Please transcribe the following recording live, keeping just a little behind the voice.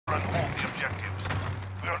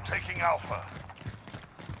We're taking Alpha.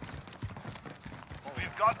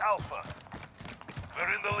 We've got Alpha.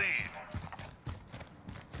 We're in the lead.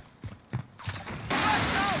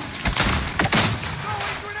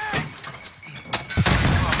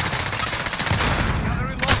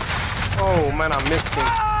 Oh man, I missed him.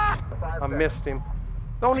 I missed him.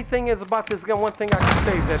 The only thing is about this gun, one thing I can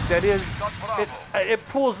say that is, it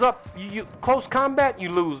pulls up, you close combat, you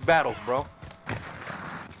lose battles, bro.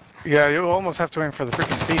 Yeah, you almost have to aim for the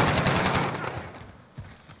freaking feet.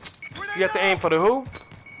 You have to aim for the who?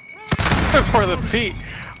 For the feet,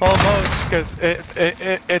 almost, because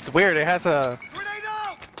it's weird. It has a...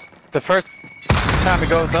 The first time it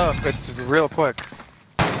goes up, it's real quick.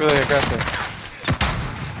 Really aggressive.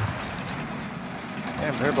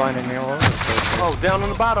 Damn, they're blinding me all over the place. Oh, down on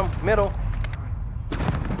the bottom, middle.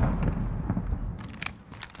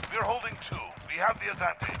 We're holding 2. We have the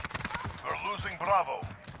advantage. We're losing Bravo.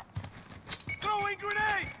 Throwing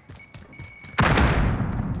grenade!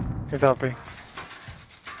 He's helping.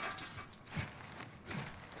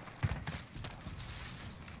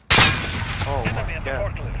 Oh my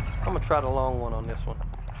god. I'm gonna try the long one on this one.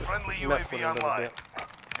 Friendly Mess with it UAV a little online. bit.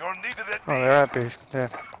 You're needed at Oh, me. they're happy. Yeah.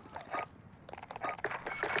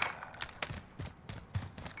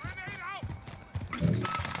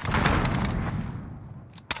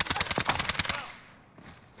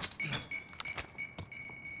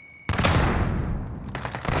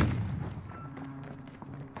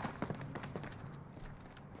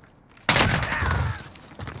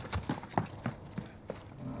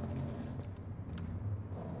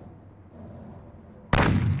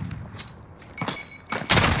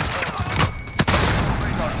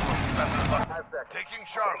 Taking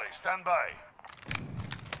Charlie. Stand by.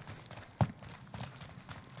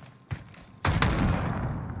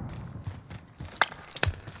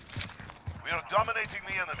 We are dominating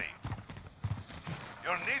the enemy.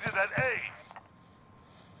 You're needed at A.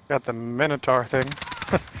 Got the Minotaur thing.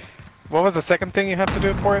 What was the second thing you have to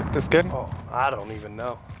do for it? The skin? Oh, I don't even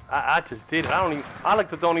know. I just did it. I like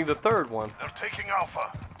to don't need the third one. They're taking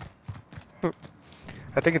Alpha.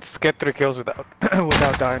 I think it's get 3 kills without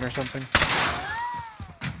without dying or something.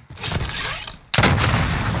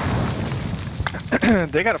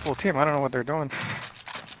 They got a full team. I don't know what they're doing.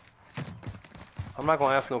 I'm not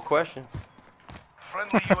gonna ask no questions.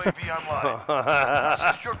 Friendly UAV online.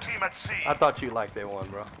 Assist your team at C. I thought you liked that one,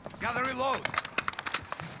 bro. Gather reload.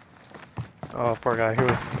 Oh, poor guy. He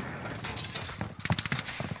was...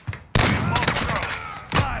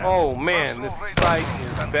 Oh man, this fight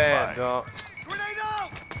is bad, dog.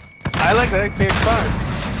 I like the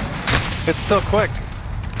XP5. It's still quick.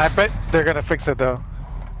 I bet they're gonna fix it though.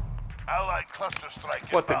 Allied cluster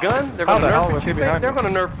strike. What, the gun? They're How gonna the hell nerf was he it. behind They're me?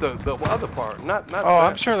 gonna nerf the other part, not Oh, that.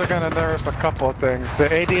 I'm sure they're gonna nerf a couple of things.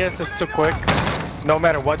 The ADS is too quick, no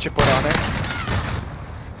matter what you put on it.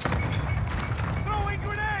 Throwing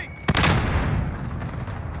grenade.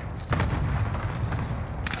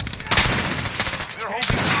 We're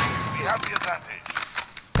holding. We have the advantage.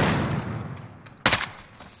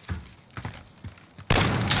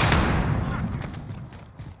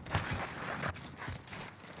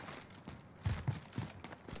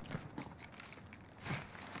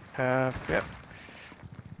 Yep.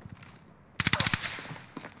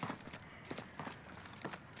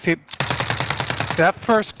 See, that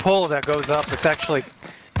first pull that goes up is actually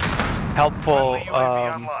helpful if you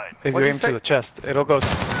What'd you aim to say? the chest. It'll go.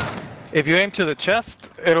 If you aim to the chest,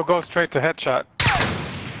 it'll go straight to headshot.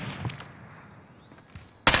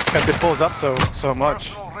 Because it pulls up so much.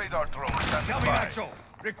 Personal radar drone standing Coming by. actual.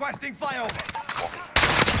 Requesting flyover.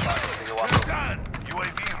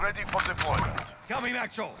 UAV ready for deployment. Coming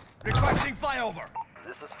actual. Requesting flyover.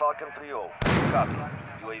 This is Falcon 3-0. Copy.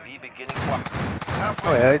 UAV beginning clock.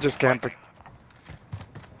 Oh yeah, they just can't.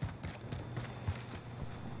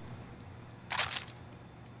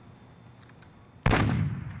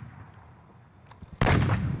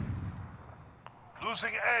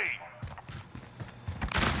 Losing A.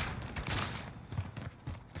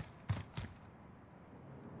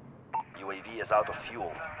 UAV is out of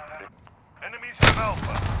fuel. Enemies have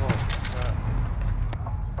Alpha.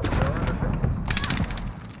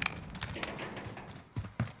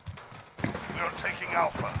 We are taking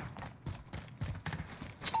Alpha.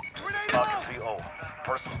 Falcon 3-0.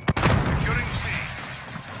 Person. Securing C.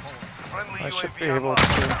 Friendly I should UAV be able online. to.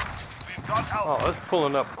 We've got Oh, Alpha. it's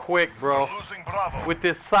pulling up quick, bro. We're losing Bravo. With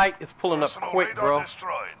this sight, it's pulling up Personal quick, radar bro.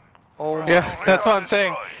 destroyed. Oh my. Yeah, that's what I'm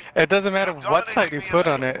saying. It doesn't matter what site you put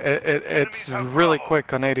on it. It's really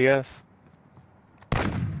quick on ADS.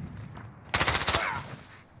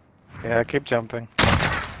 Yeah, keep jumping.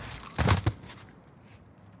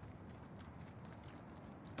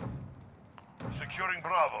 Securing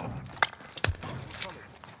Bravo.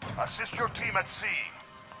 Assist your team at C.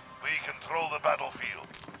 We control the battlefield.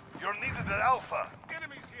 You're needed at Alpha.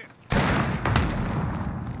 Enemies here.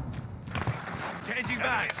 Changing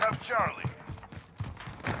back. Enemies have Charlie.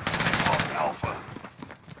 They want Alpha.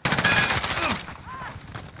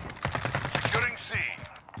 Securing C.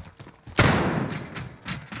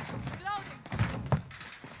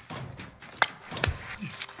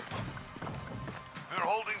 We're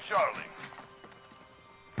holding Charlie.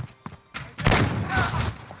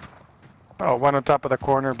 Oh, one on top of the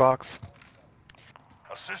corner box.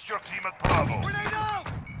 Assist your team at Bravo. Grenade out!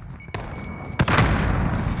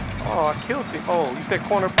 Oh, I killed you. Oh, you said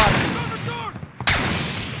corner box.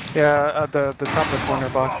 Yeah, the top of the corner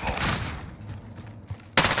box.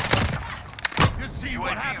 You see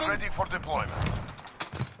what UAV happens? ready for deployment.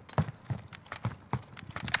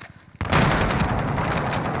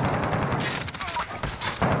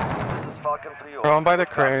 This is Falcon 3-0. Thrown by the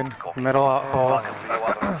crane, Copy. middle hall. Falcon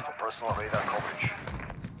 3-0 ready for personal radar coverage.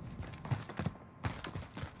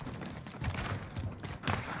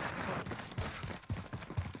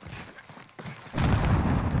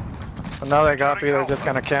 So now they got me, they're just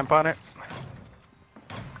gonna camp on it.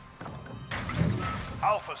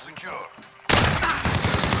 Alpha secure.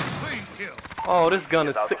 Clean kill. Oh, this gun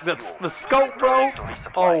is sick. The scope, bro.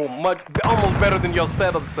 Oh, almost better than your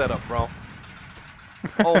setup, bro.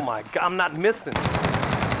 Oh my God, I'm not missing.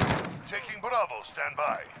 Taking Bravo, stand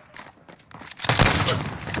by.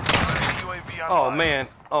 UAV Oh online. man.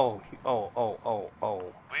 Oh.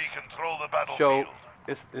 We control the battlefield. Joe,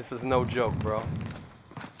 this is no joke, bro.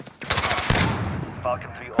 Falcon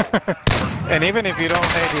 3-0. And even if you don't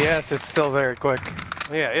ADS, it's still very quick.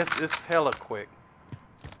 Yeah, it's hella quick.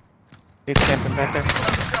 He's camping back there.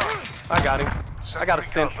 I got him. I got a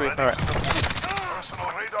sentry. All right.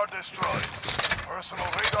 Personal radar destroyed. Personal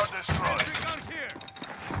radar destroyed. Gun here.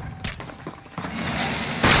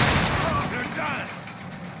 They're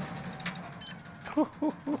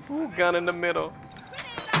done. Gun in the middle.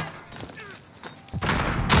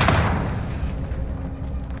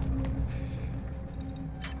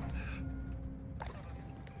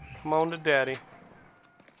 Come on to daddy.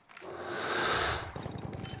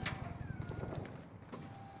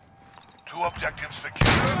 Two objectives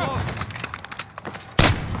secure.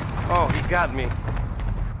 Oh, he got me.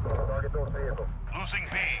 Losing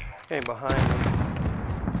B. Came behind me.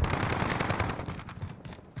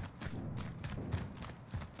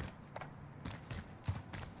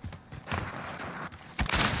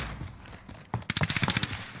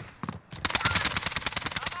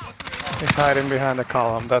 He's hiding behind the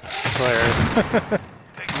column, that's hilarious.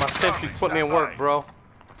 Taking My Charlie, sentry's putting in stand work, by. bro.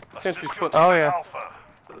 Assist Sentry's your putting. team Oh, at yeah. Alpha.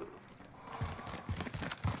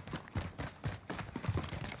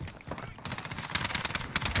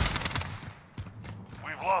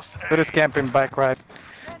 We've lost A. They're just camping back right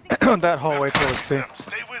that hallway towards C.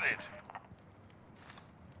 Stay with it.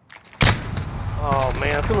 Oh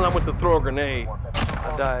man, as soon as I went to throw a grenade,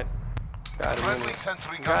 I died. Got him Friendly anyway.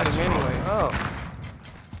 sentry Got him gun anyway. Oh.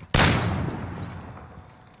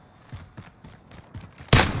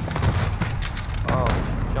 Oh,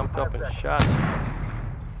 jumped up and shot me.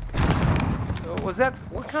 Was that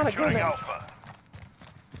what kind of gun? securing that- Alpha.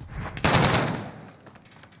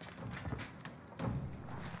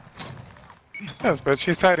 Yes, but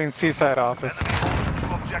she's hiding seaside office. Enemy holds two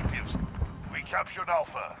objectives. We captured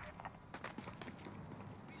Alpha.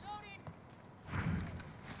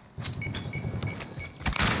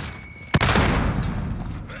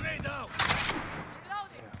 Grenade out.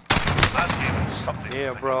 That gave us something.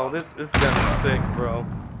 Yeah, bro, this gun is sick, bro.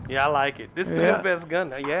 Yeah, I like it. This is the Yeah. new best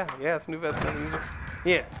gun. Yeah, it's new best gun.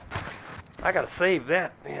 Yeah, I gotta save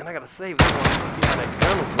that, man. I gotta save that one. Yeah, that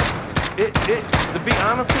gun was. To be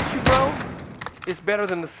honest with you, bro, it's better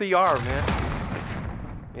than the CR, man.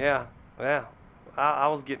 Yeah. I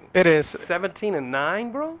was getting It is. 17 and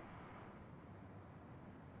 9, bro.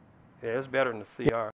 Yeah, it's better than the CR.